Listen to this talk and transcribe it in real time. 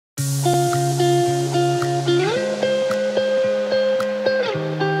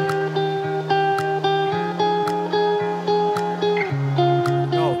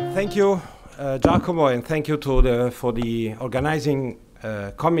Thank you, Giacomo, and thank you for the organizing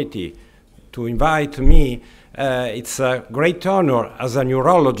committee to invite me. It's a great honor as a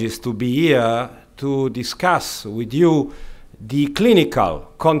neurologist to be here to discuss with you the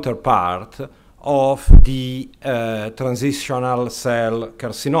clinical counterpart of the transitional cell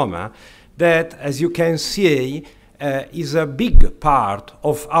carcinoma that, as you can see, is a big part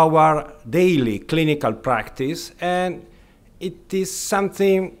of our daily clinical practice, and it is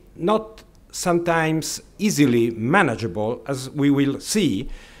something not sometimes easily manageable, as we will see.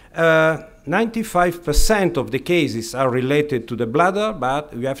 95% of the cases are related to the bladder,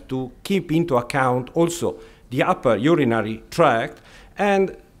 but we have to keep into account also the upper urinary tract,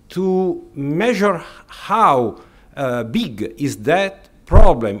 and to measure how big is that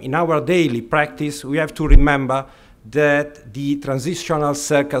problem in our daily practice, we have to remember that the transitional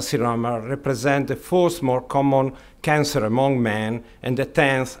cell carcinoma represents the fourth more common cancer among men and the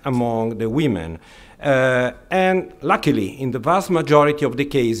 10th among the women. And luckily, in the vast majority of the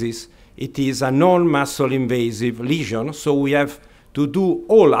cases, it is a non-muscle invasive lesion, so we have to do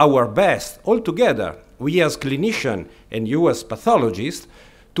all our best, all together, we as clinicians and you as pathologists,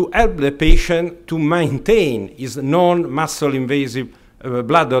 to help the patient to maintain his non-muscle invasive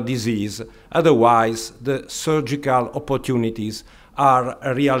bladder disease. Otherwise, the surgical opportunities are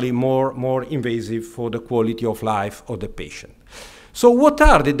really more invasive for the quality of life of the patient. So what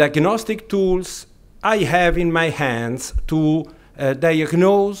are the diagnostic tools I have in my hands to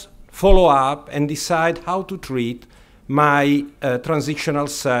diagnose, follow up, and decide how to treat my transitional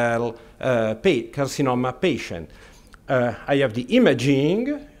cell carcinoma patient? I have the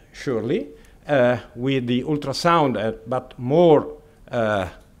imaging, surely, with the ultrasound, but more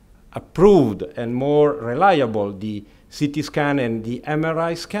approved and more reliable, the CT scan and the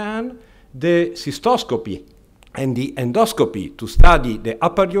MRI scan, the cystoscopy and the endoscopy to study the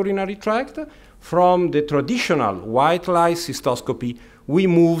upper urinary tract. From the traditional white light cystoscopy, we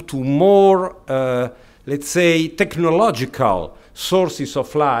move to more, let's say, technological sources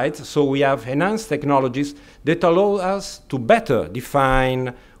of light. So we have enhanced technologies that allow us to better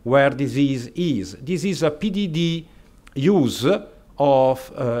define where disease is. This is a PDD use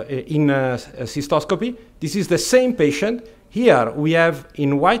of in cystoscopy. This is the same patient. Here we have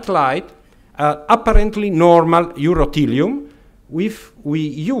in white light apparently normal urothelium. If we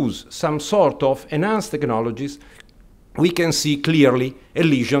use some sort of enhanced technologies, we can see clearly a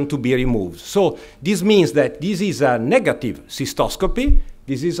lesion to be removed. So this means that this is a negative cystoscopy,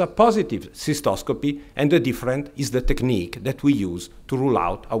 this is a positive cystoscopy, and the difference is the technique that we use to rule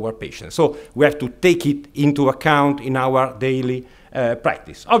out our patients. So we have to take it into account in our daily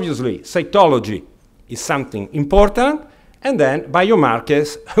practice. Obviously, cytology is something important, and then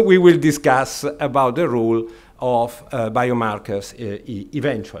biomarkers, we will discuss about the role of biomarkers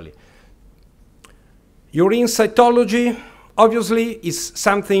eventually. Urine cytology, obviously, is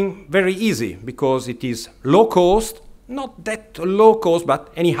something very easy because it is low cost, not that low cost,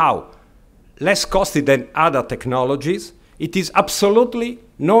 but anyhow, less costly than other technologies. It is absolutely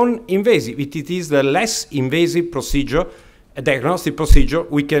non-invasive. It is the less invasive procedure, a diagnostic procedure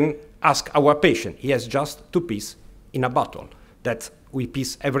we can ask our patient. He has just to piss in a bottle that we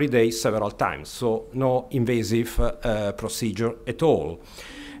piss every day several times, so no invasive procedure at all.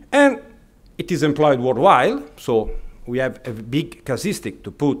 And it is employed worldwide, so we have a big casuistic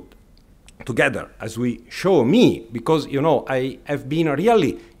to put together as we show me, because you know I have been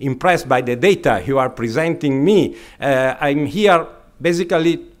really impressed by the data you are presenting me. I'm here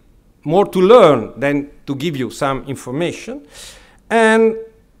basically more to learn than to give you some information. And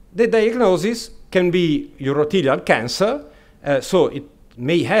the diagnosis can be urothelial cancer, so it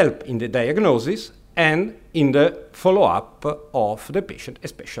may help in the diagnosis and in the follow-up of the patient,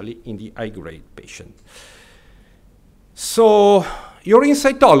 especially in the high-grade patient. So urine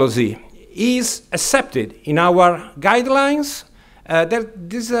cytology is accepted in our guidelines.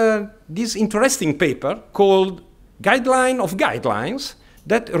 There's this interesting paper called Guideline of Guidelines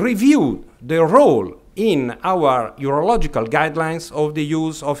that reviewed the role in our urological guidelines of the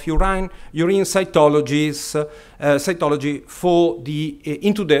use of urine cytology for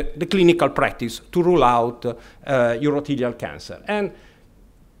into the clinical practice to rule out urothelial cancer. And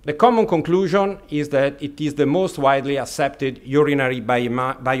the common conclusion is that it is the most widely accepted urinary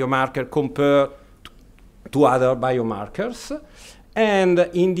biomarker compared to other biomarkers. And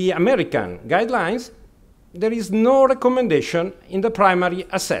in the American guidelines, there is no recommendation in the primary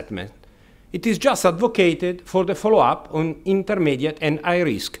assessment. It is just advocated for the follow-up on intermediate and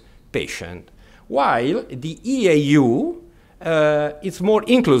high-risk patient. While the EAU is more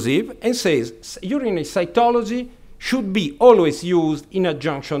inclusive and says urinary cytology should be always used in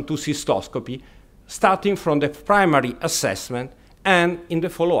adjunction to cystoscopy, starting from the primary assessment and in the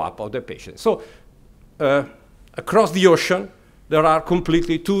follow-up of the patient. So across the ocean, there are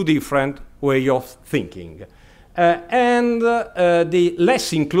completely two different ways of thinking. The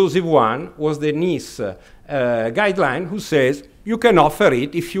less inclusive one was the NICE guideline, who says you can offer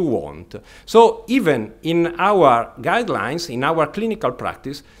it if you want. So even in our guidelines, in our clinical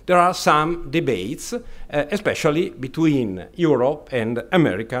practice, there are some debates, especially between Europe and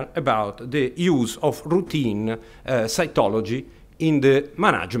America, about the use of routine cytology in the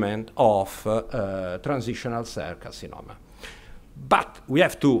management of transitional cell carcinoma. But we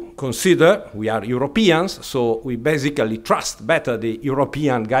have to consider, we are Europeans, so we basically trust better the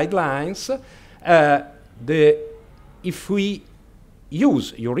European guidelines. If we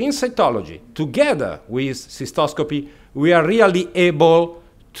use urine cytology together with cystoscopy, we are really able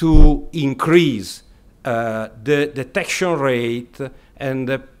to increase the detection rate and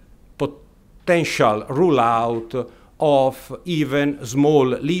the potential rule out of even small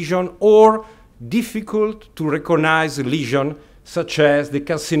lesion or difficult to recognize lesion, such as the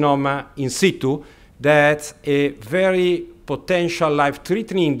carcinoma in situ. That's a very potential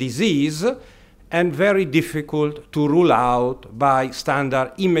life-threatening disease and very difficult to rule out by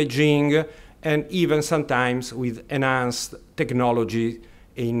standard imaging and even sometimes with enhanced technology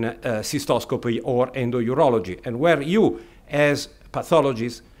in cystoscopy or endourology, and where you, as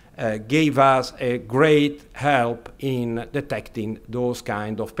pathologists, gave us a great help in detecting those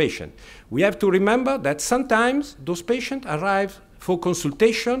kind of patients. We have to remember that sometimes those patients arrive for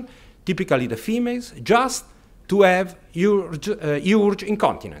consultation, typically the females, just to have urge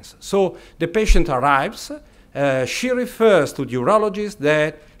incontinence. So the patient arrives, she refers to the urologist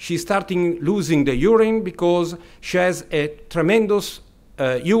that she's starting losing the urine because she has a tremendous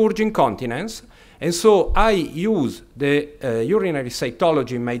urge incontinence. And so I use the urinary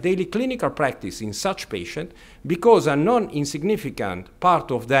cytology in my daily clinical practice in such patients because a non-insignificant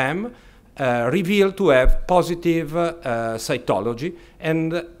part of them reveal to have positive cytology,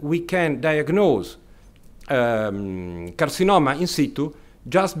 and we can diagnose carcinoma in situ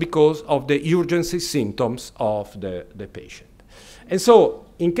just because of the urgency symptoms of the patient. And so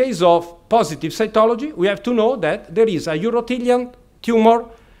in case of positive cytology, we have to know that there is a urothelial tumor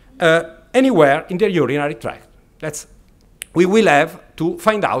anywhere in the urinary tract. We will have to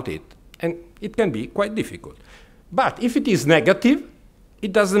find out it, and it can be quite difficult. But if it is negative,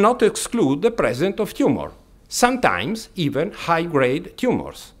 it does not exclude the presence of tumor, sometimes even high-grade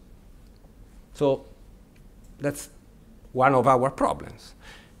tumors. So that's one of our problems.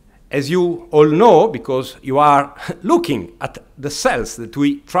 As you all know, because you are looking at the cells that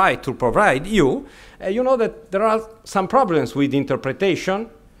we try to provide you, you know that there are some problems with interpretation,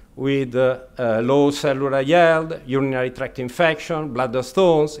 with low cellular yield, urinary tract infection, bladder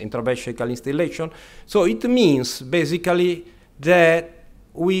stones, intravesical installation. So it means basically that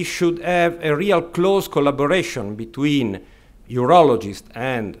we should have a real close collaboration between urologists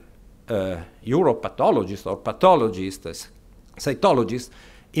and uropathologists or pathologists, cytologists,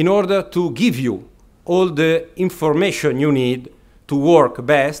 in order to give you all the information you need to work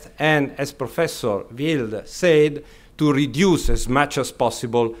best, and as Professor Wild said, to reduce as much as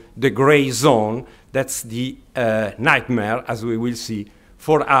possible the gray zone. That's the nightmare, as we will see,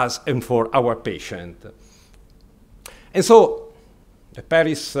 for us and for our patient. And so the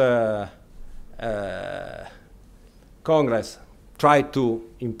Paris Congress tried to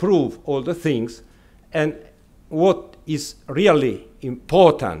improve all the things, and what is really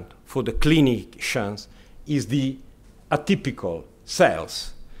important for the clinicians is the atypical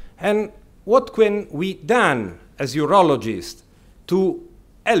cells. And what can we done as urologists to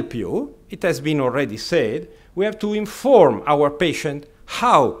help you? It has been already said, we have to inform our patient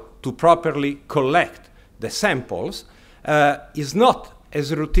how to properly collect the samples. Is not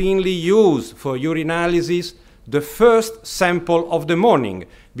as routinely used for urinalysis the first sample of the morning,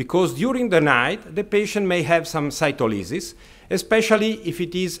 because during the night the patient may have some cytolysis, especially if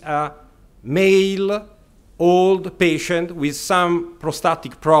it is a male old patient with some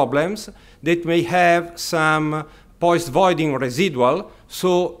prostatic problems that may have some post-voiding residual,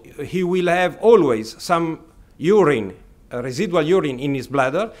 so he will have always some urine, residual urine in his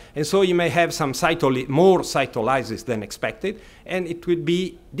bladder, and so he may have some more cytolysis than expected, and it will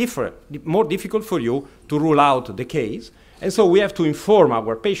be more difficult for you to rule out the case. And so we have to inform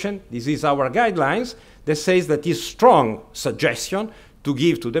our patient. This is our guidelines that says that it's strong suggestion to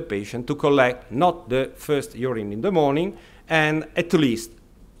give to the patient to collect not the first urine in the morning, and at least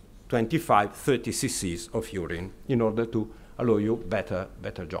 25-30 cc's of urine in order to allow you better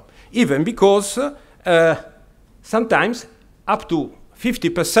job. Even because sometimes up to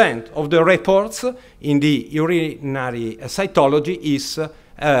 50% of the reports in the urinary cytology is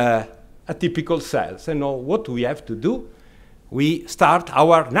atypical cells. And now what we have to do? We start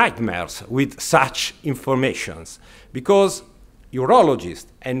our nightmares with such informations, because urologists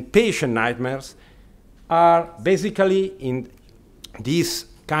and patient nightmares are basically in these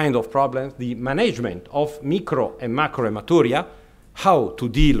kind of problems, the management of micro and macro hematuria, how to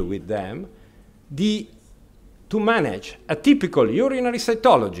deal with them, to manage a typical urinary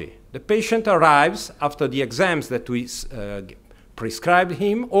cytology. The patient arrives after the exams that we prescribed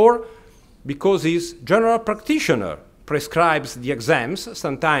him, or because his general practitioner prescribes the exams,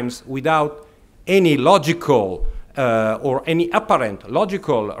 sometimes without any logical or any apparent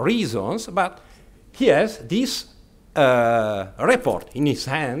logical reasons, but he has this report in his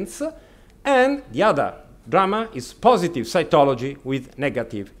hands, and the other drama is positive cytology with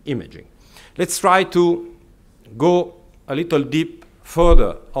negative imaging. Let's try to go a little deep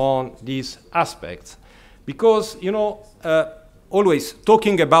further on these aspects, because, you know, always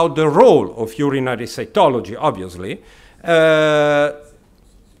talking about the role of urinary cytology, obviously,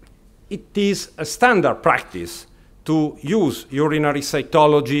 it is a standard practice to use urinary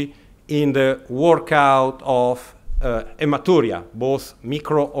cytology in the workout of hematuria, both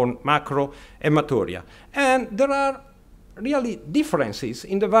micro or macro hematuria. And there are really differences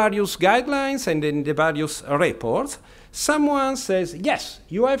in the various guidelines and in the various reports. Someone says, yes,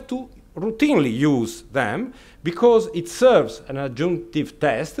 you have to routinely use them because it serves an adjunctive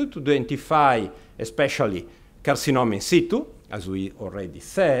test to identify especially carcinoma in situ, as we already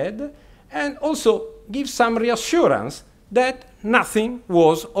said, and also give some reassurance that nothing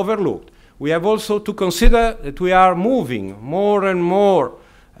was overlooked. We have also to consider that we are moving more and more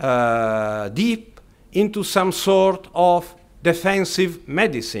deep into some sort of defensive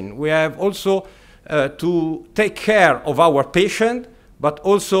medicine. We have also to take care of our patient, but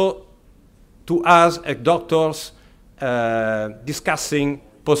also to us as doctors discussing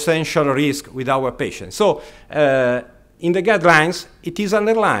potential risk with our patients. So in the guidelines, it is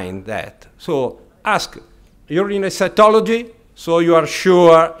underlined that. So ask urinary cytology, so you are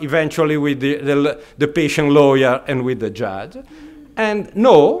sure eventually with the patient lawyer and with the judge. And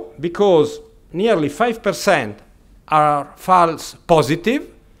no, because nearly 5% are false positive.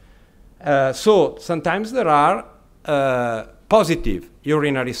 So sometimes there are positive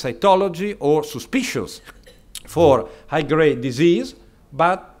urinary cytology or suspicious for high-grade disease,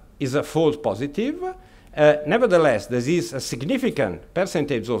 but is a false positive. Nevertheless, there is a significant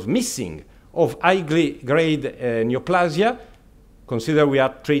percentage of missing of high-grade neoplasia. Consider we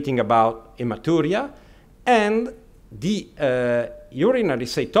are treating about hematuria, and the urinary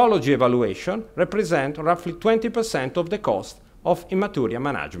cytology evaluation represents roughly 20% of the cost of hematuria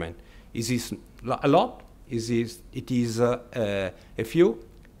management. Is this a lot? It is a few?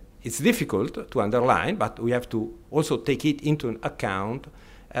 It's difficult to underline, but we have to also take it into account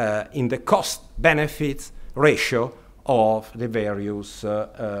in the cost-benefits ratio of the various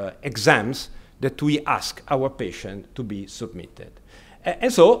exams that we ask our patient to be submitted.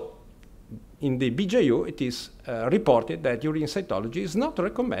 And so, in the BJU, it is reported that urine cytology is not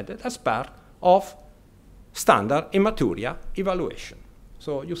recommended as part of standard hematuria evaluation.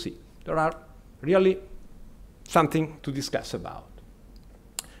 So you see, there are really something to discuss about.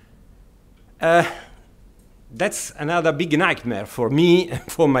 That's another big nightmare for me and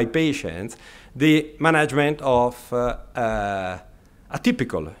for my patients, the management of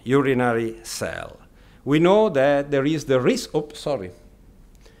atypical urinary cell. We know that there is the risk,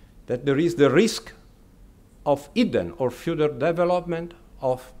 that there is the risk of hidden or further development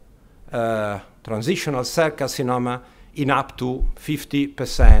of transitional cell carcinoma in up to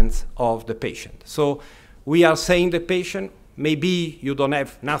 50% of the patient. So we are saying the patient, maybe you don't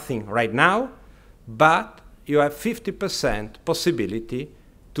have nothing right now, but you have 50% possibility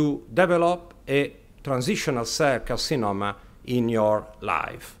to develop a transitional cell carcinoma in your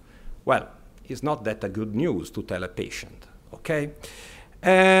life. Well, it's not that a good news to tell a patient, okay?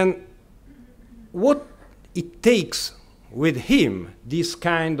 And what it takes with him, this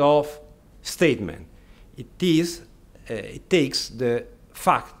kind of statement, it takes the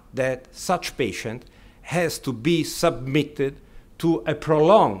fact that such patient has to be submitted to a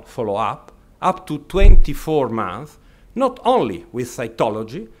prolonged follow-up, up to 24 months, not only with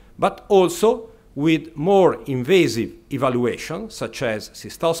cytology, but also with more invasive evaluation, such as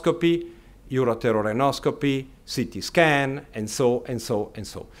cystoscopy, ureterorenoscopy, CT scan, and so, and so, and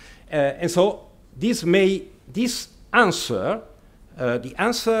so. And so this answer, the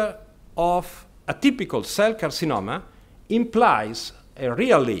answer of atypical cell carcinoma implies a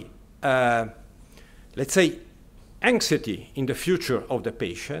really, let's say, anxiety in the future of the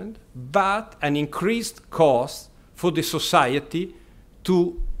patient, but an increased cost for the society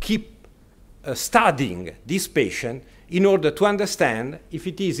to keep studying this patient in order to understand if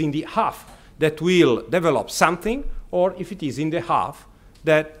it is in the half that will develop something or if it is in the half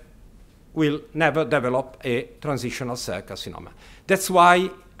that will never develop a transitional cell carcinoma. That's why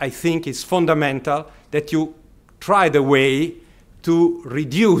I think it's fundamental that you try the way to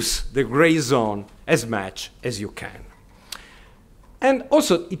reduce the gray zone as much as you can. And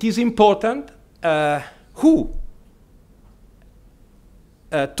also, it is important who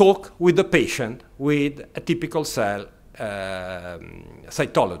talk with the patient with a typical cell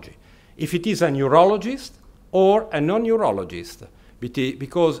cytology. If it is a neurologist or a non-neurologist,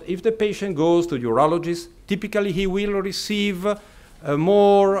 because if the patient goes to urologist, typically he will receive a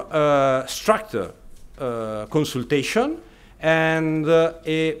more structured consultation and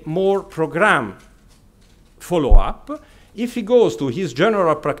a more programmed follow-up. If he goes to his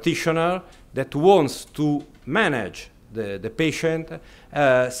general practitioner that wants to manage the patient,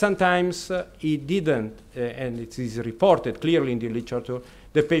 sometimes he didn't, and it is reported clearly in the literature,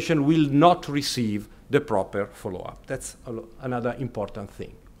 the patient will not receive the proper follow-up. That's another important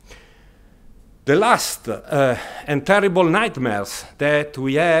thing. The last and terrible nightmares that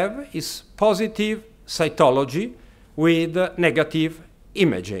we have is positive cytology with negative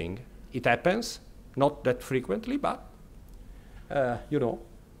imaging. It happens, not that frequently, but you know,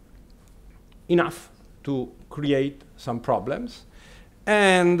 enough to create some problems.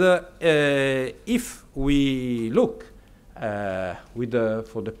 And if we look with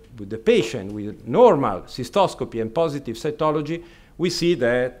the patient with normal cystoscopy and positive cytology, we see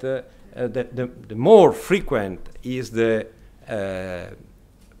that the more frequent is the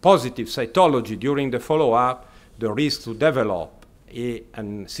positive cytology during the follow-up, the risk to develop a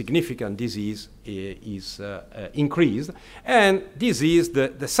significant disease is increased. And this is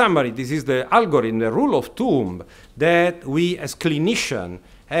the summary, this is the algorithm, the rule of thumb that we as clinicians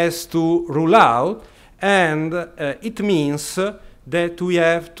has to rule out. And it means that we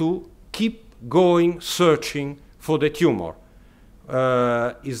have to keep going searching for the tumor.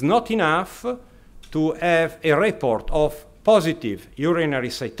 It's not enough to have a report of positive urinary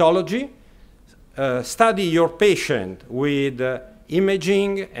cytology, study your patient with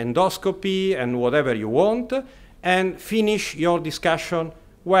imaging, endoscopy, and whatever you want, and finish your discussion.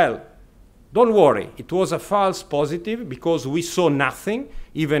 Well, don't worry, it was a false positive because we saw nothing,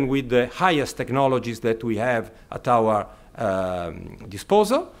 even with the highest technologies that we have at our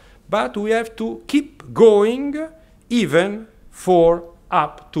disposal. But we have to keep going even for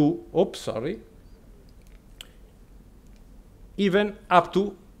up to, even up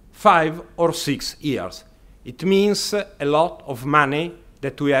to 5 or 6 years. It means a lot of money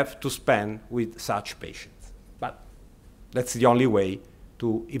that we have to spend with such patients. But that's the only way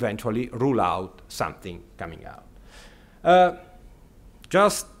to eventually rule out something coming out.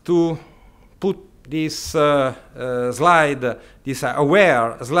 Just to put this slide, this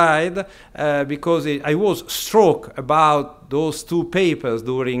aware slide, because I was struck about those 2 papers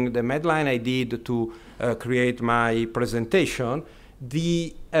during the Medline I did to create my presentation,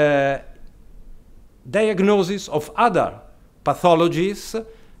 the diagnosis of other pathologies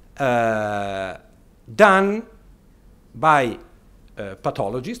done by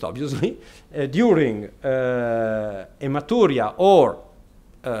pathologists, obviously, during hematuria or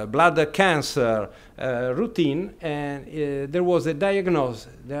bladder cancer routine, and there was a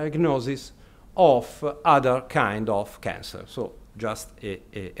diagnosis of other kind of cancer. So just a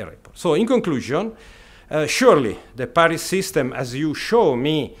report. So in conclusion, surely the Paris system, as you show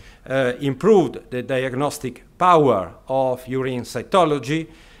me, improved the diagnostic power of urine cytology.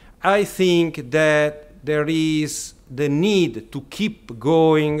 I think that there is the need to keep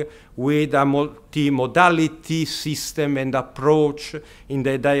going with a multimodality system and approach in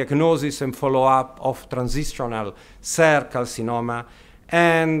the diagnosis and follow-up of transitional cell carcinoma.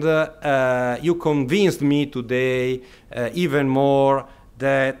 And you convinced me today even more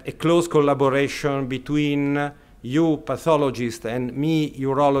that a close collaboration between you pathologist and me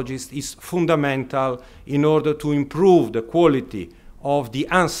urologist is fundamental in order to improve the quality of the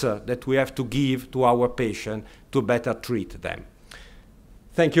answer that we have to give to our patient to better treat them.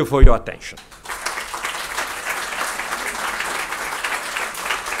 Thank you for your attention.